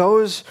wish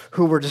those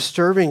who were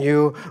disturbing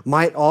you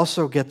might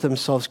also get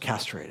themselves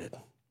castrated.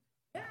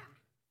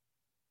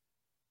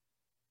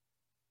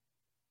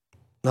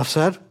 Enough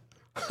said?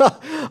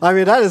 I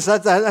mean, that's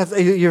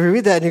you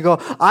read that and you go,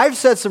 I've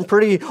said some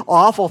pretty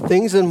awful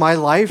things in my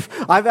life.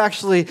 I've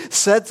actually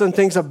said some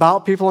things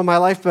about people in my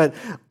life, but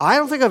I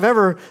don't think I've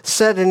ever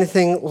said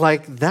anything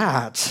like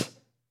that.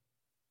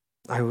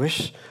 I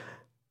wish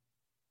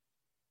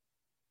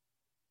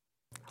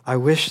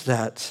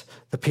that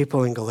the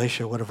people in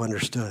Galatia would have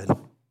understood.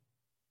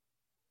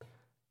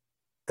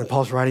 And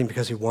Paul's writing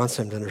because he wants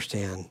them to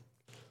understand.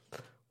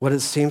 What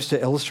it seems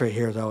to illustrate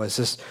here, though, is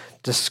this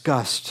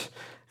disgust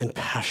and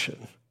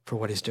passion for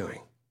what he's doing.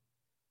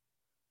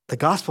 The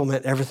gospel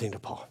meant everything to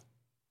Paul.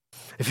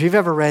 If you've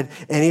ever read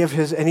any of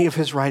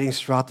his writings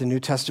throughout the New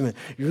Testament,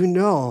 you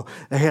know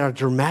that he had a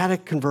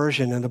dramatic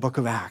conversion in the book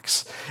of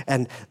Acts.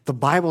 And the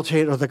Bible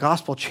changed, or the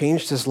gospel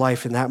changed his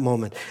life in that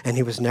moment, and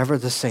he was never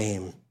the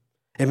same.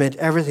 It meant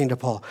everything to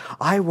Paul.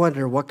 I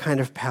wonder what kind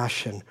of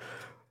passion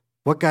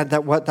what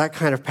that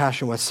kind of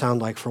passion would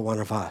sound like for one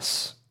of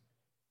us.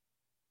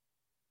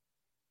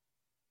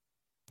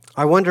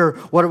 I wonder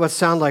what it would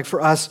sound like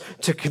for us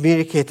to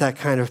communicate that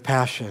kind of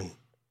passion.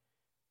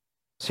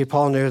 See,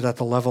 Paul knew that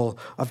the level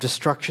of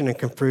destruction and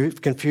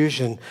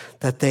confusion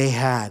that they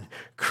had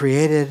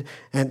created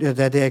and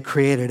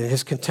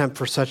his contempt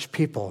for such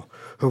people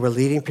who were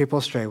leading people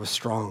astray was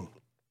strong.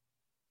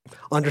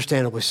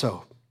 Understandably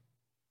so.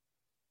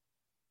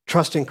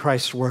 Trust in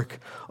Christ's work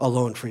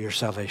alone for your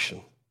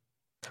salvation.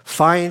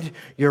 Find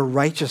your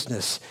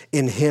righteousness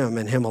in him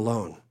and him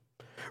alone.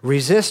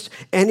 Resist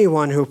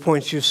anyone who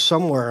points you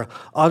somewhere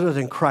other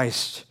than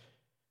Christ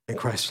and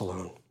Christ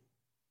alone.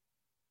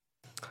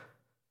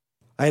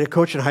 I had a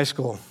coach in high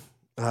school.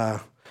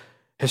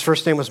 His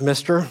first name was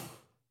Mr.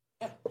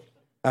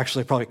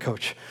 Actually, probably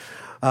Coach.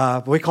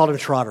 But we called him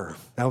Trotter.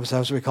 That was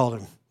what we called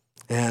him.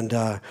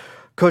 And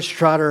Coach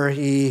Trotter,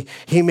 he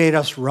made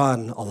us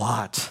run a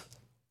lot.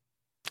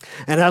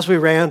 And as we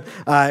ran,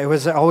 it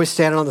was always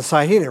standing on the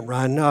side. He didn't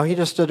run. No, he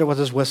just stood there with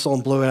his whistle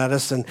and blew it at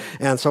us and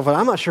so forth.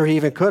 I'm not sure he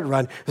even could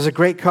run. He was a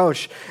great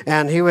coach.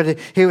 And he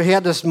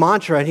had this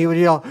mantra, and he would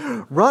yell,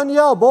 "Run,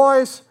 yell,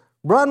 boys,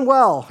 run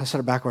well." I said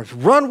it backwards.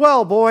 "Run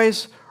well,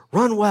 boys,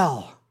 run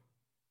well."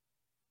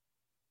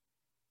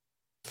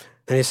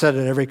 And he said it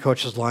in every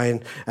coach's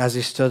line as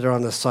he stood there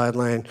on the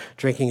sideline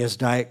drinking his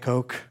Diet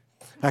Coke.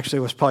 Actually,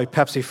 it was probably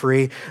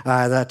Pepsi-free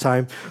at that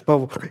time.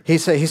 But he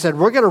said,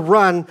 "We're going to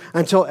run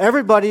until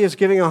everybody is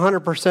giving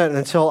 100%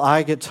 until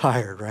I get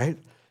tired," right?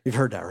 You've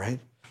heard that, right?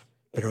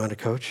 Been around a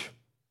coach.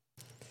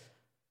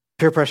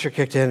 Peer pressure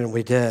kicked in, and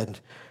we did.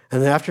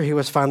 And then after he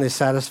was finally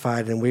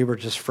satisfied and we were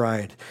just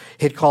fried,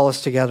 he'd call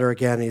us together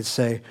again. He'd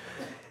say,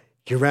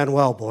 "You ran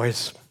well,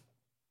 boys.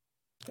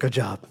 Good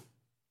job."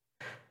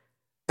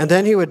 And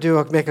then he would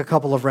make a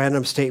couple of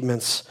random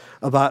statements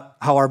about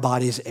how our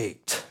bodies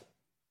ached.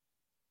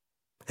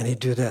 And he'd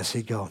do this.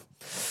 He'd go,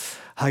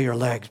 "How are your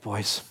legs,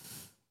 boys?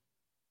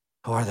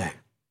 How are they?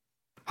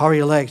 How are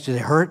your legs? Do they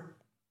hurt?"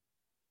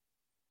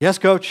 "Yes,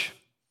 coach."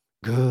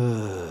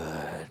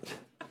 "Good."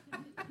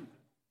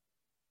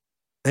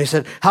 And he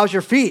said, "How's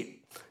your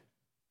feet?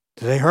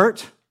 Do they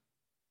hurt?"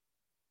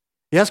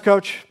 "Yes,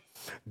 coach."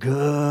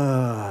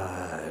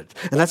 "Good."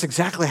 And that's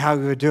exactly how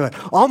he would do it.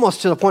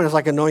 Almost to the point, it's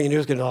like knowing he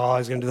was going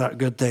to do that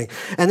good thing.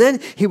 And then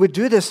he would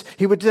do this.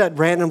 He would do that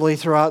randomly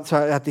throughout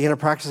at the end of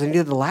practice. And he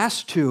did the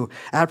last two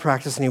at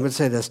practice. And he would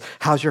say this: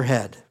 "How's your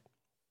head?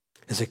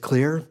 Is it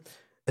clear?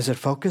 Is it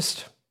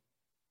focused?"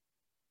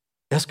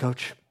 "Yes,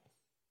 coach."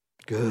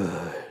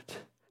 "Good."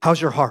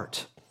 "How's your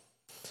heart?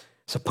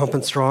 Is it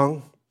pumping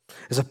strong?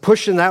 Is it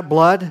pushing that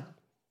blood?"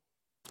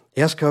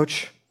 "Yes,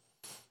 coach."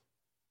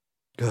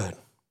 "Good."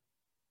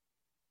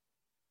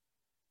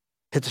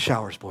 Hit the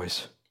showers,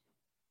 boys.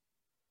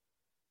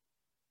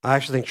 I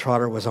actually think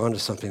Trotter was onto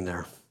something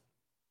there.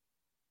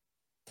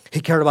 He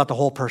cared about the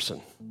whole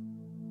person,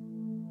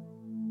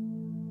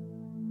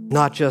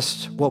 not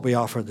just what we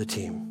offered the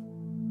team.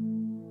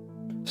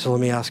 So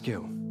let me ask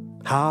you,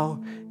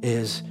 how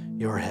is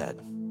your head?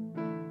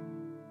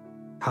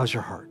 How's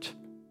your heart?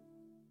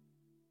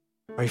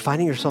 Are you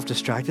finding yourself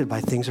distracted by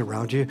things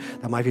around you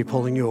that might be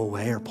pulling you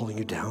away or pulling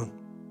you down?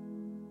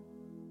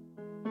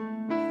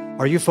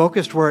 Are you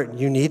focused where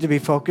you need to be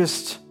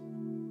focused?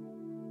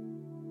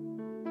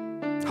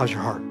 How's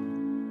your heart?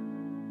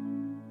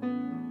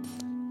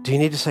 Do you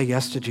need to say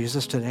yes to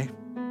Jesus today?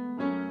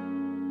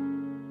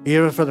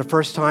 Either for the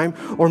first time,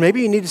 or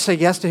maybe you need to say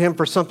yes to him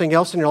for something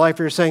else in your life.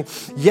 You're saying,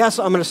 "Yes,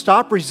 I'm going to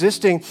stop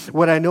resisting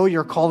what I know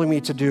you're calling me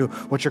to do,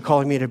 what you're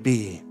calling me to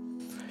be.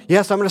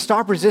 Yes, I'm going to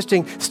stop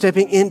resisting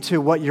stepping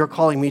into what you're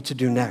calling me to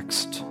do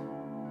next."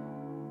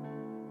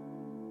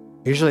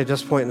 Usually at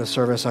this point in the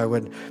service, I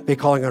would be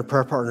calling on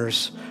prayer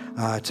partners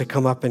to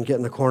come up and get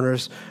in the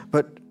corners.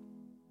 But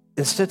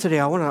instead today,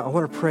 I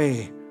want to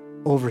pray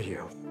over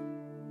you.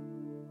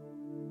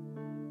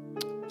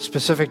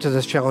 Specific to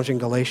this challenging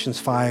Galatians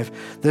 5,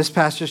 this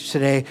passage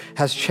today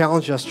has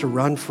challenged us to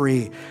run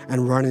free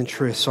and run in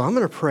truth. So I'm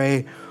going to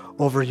pray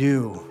over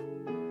you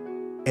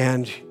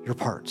and your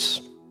parts.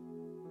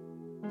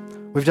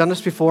 We've done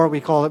this before. We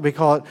call it,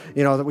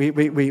 that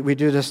we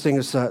do this thing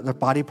as the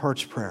body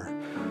parts prayer.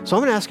 So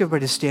I'm going to ask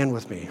everybody to stand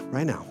with me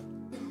right now.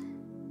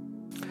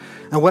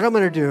 And what I'm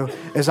going to do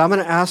is I'm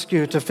going to ask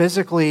you to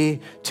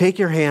physically take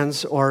your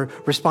hands or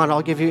respond.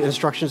 I'll give you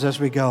instructions as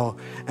we go.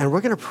 And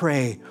we're going to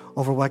pray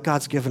over what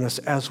God's given us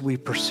as we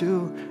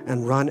pursue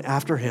and run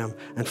after him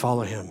and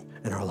follow him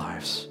in our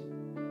lives.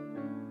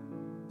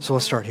 So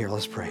let's start here.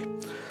 Let's pray.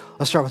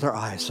 Let's start with our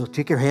eyes. So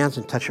take your hands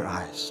and touch your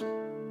eyes.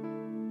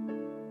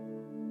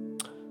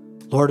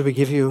 Lord, we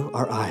give you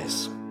our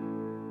eyes.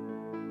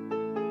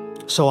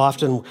 So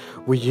often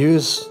we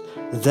use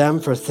them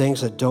for things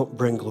that don't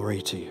bring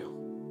glory to you.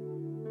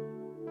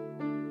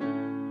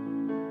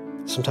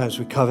 Sometimes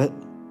we covet.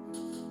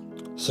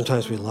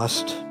 Sometimes we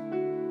lust.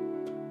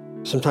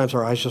 Sometimes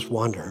our eyes just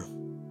wander.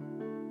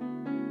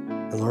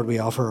 And Lord, we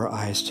offer our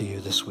eyes to you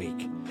this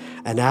week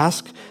and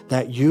ask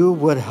that you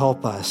would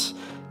help us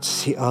to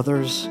see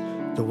others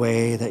the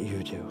way that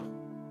you do.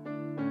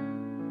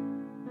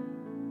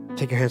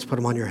 Take your hands, put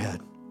them on your head.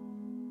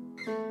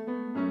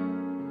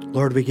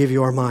 Lord, we give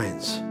you our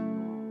minds.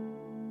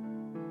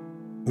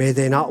 May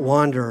they not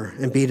wander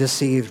and be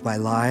deceived by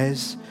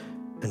lies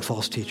and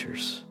false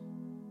teachers.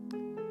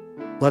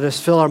 Let us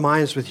fill our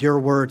minds with your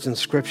words in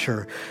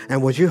Scripture.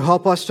 And would you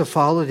help us to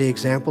follow the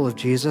example of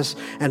Jesus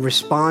and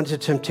respond to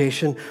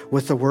temptation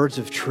with the words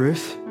of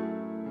truth?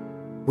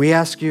 We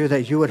ask you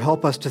that you would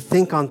help us to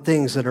think on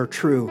things that are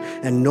true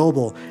and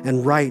noble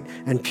and right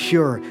and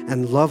pure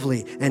and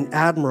lovely and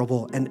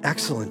admirable and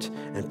excellent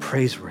and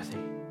praiseworthy.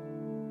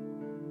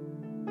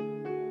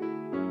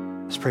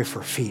 Let's pray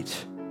for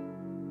feet.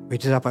 We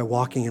do that by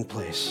walking in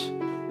place.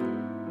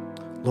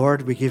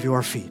 Lord, we give you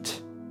our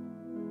feet.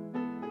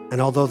 And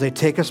although they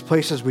take us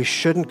places we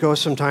shouldn't go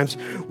sometimes,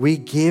 we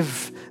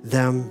give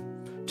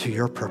them to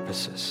your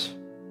purposes.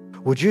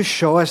 Would you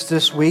show us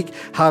this week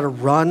how to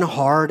run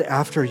hard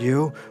after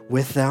you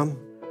with them?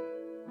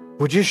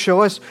 Would you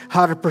show us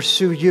how to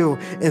pursue you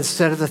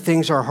instead of the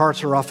things our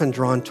hearts are often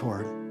drawn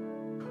toward?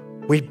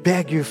 We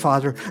beg you,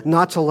 Father,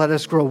 not to let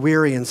us grow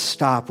weary and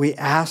stop. We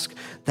ask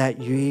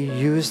that you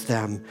use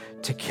them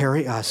to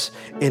carry us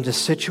into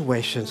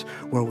situations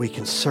where we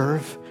can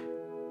serve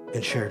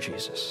and share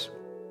Jesus.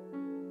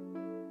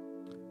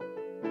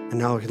 And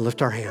now we can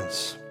lift our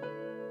hands.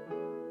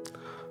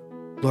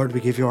 Lord, we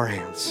give you our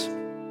hands.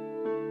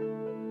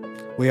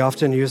 We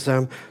often use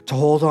them to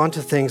hold on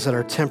to things that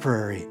are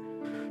temporary,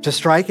 to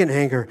strike in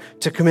anger,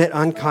 to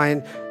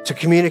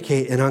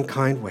communicate in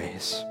unkind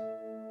ways.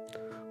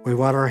 We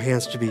want our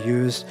hands to be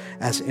used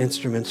as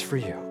instruments for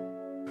you.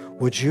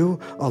 Would you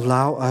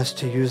allow us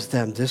to use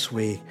them this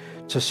week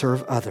to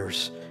serve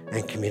others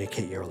and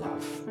communicate your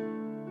love?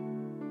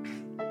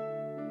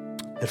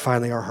 And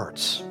finally, our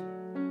hearts.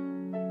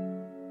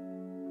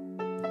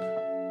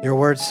 Your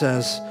word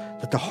says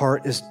that the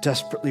heart is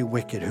desperately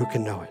wicked. Who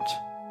can know it?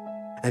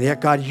 And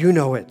yet, God, you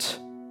know it.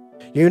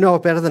 You know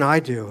it better than I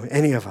do,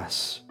 any of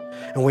us.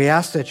 And we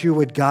ask that you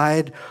would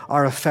guide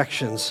our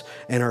affections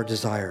and our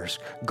desires.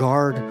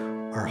 Guard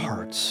our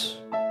hearts.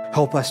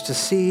 Help us to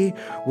see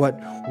what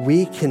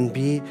we can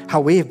be, how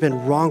we have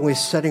been wrongly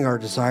setting our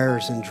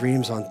desires and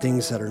dreams on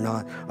things that are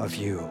not of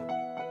you.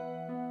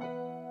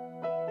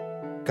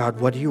 God,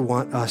 what do you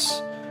want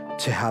us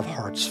to have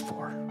hearts for?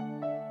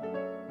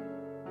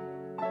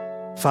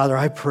 Father,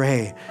 I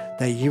pray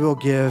that you will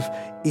give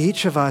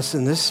each of us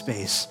in this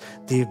space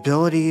the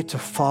ability to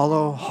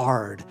follow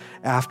hard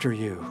after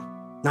you,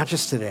 not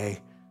just today,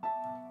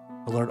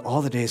 but Lord,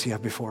 all the days you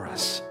have before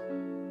us,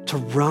 to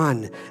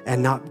run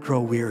and not grow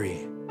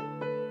weary,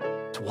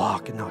 to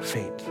walk and not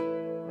faint.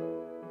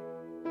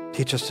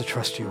 Teach us to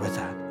trust you with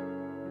that.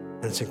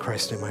 And it's in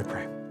Christ's name I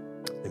pray.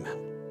 Amen.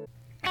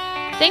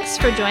 Thanks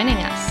for joining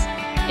us.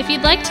 If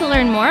you'd like to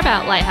learn more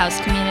about Lighthouse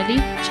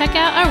Community, check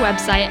out our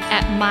website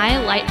at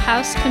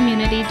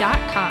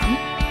mylighthousecommunity.com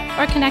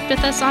or connect with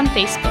us on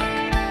Facebook.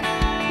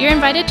 You're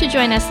invited to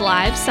join us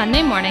live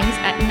Sunday mornings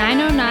at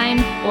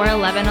 9:09 or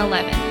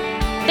 11:11.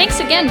 Thanks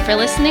again for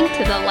listening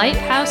to the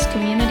Lighthouse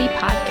Community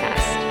Podcast.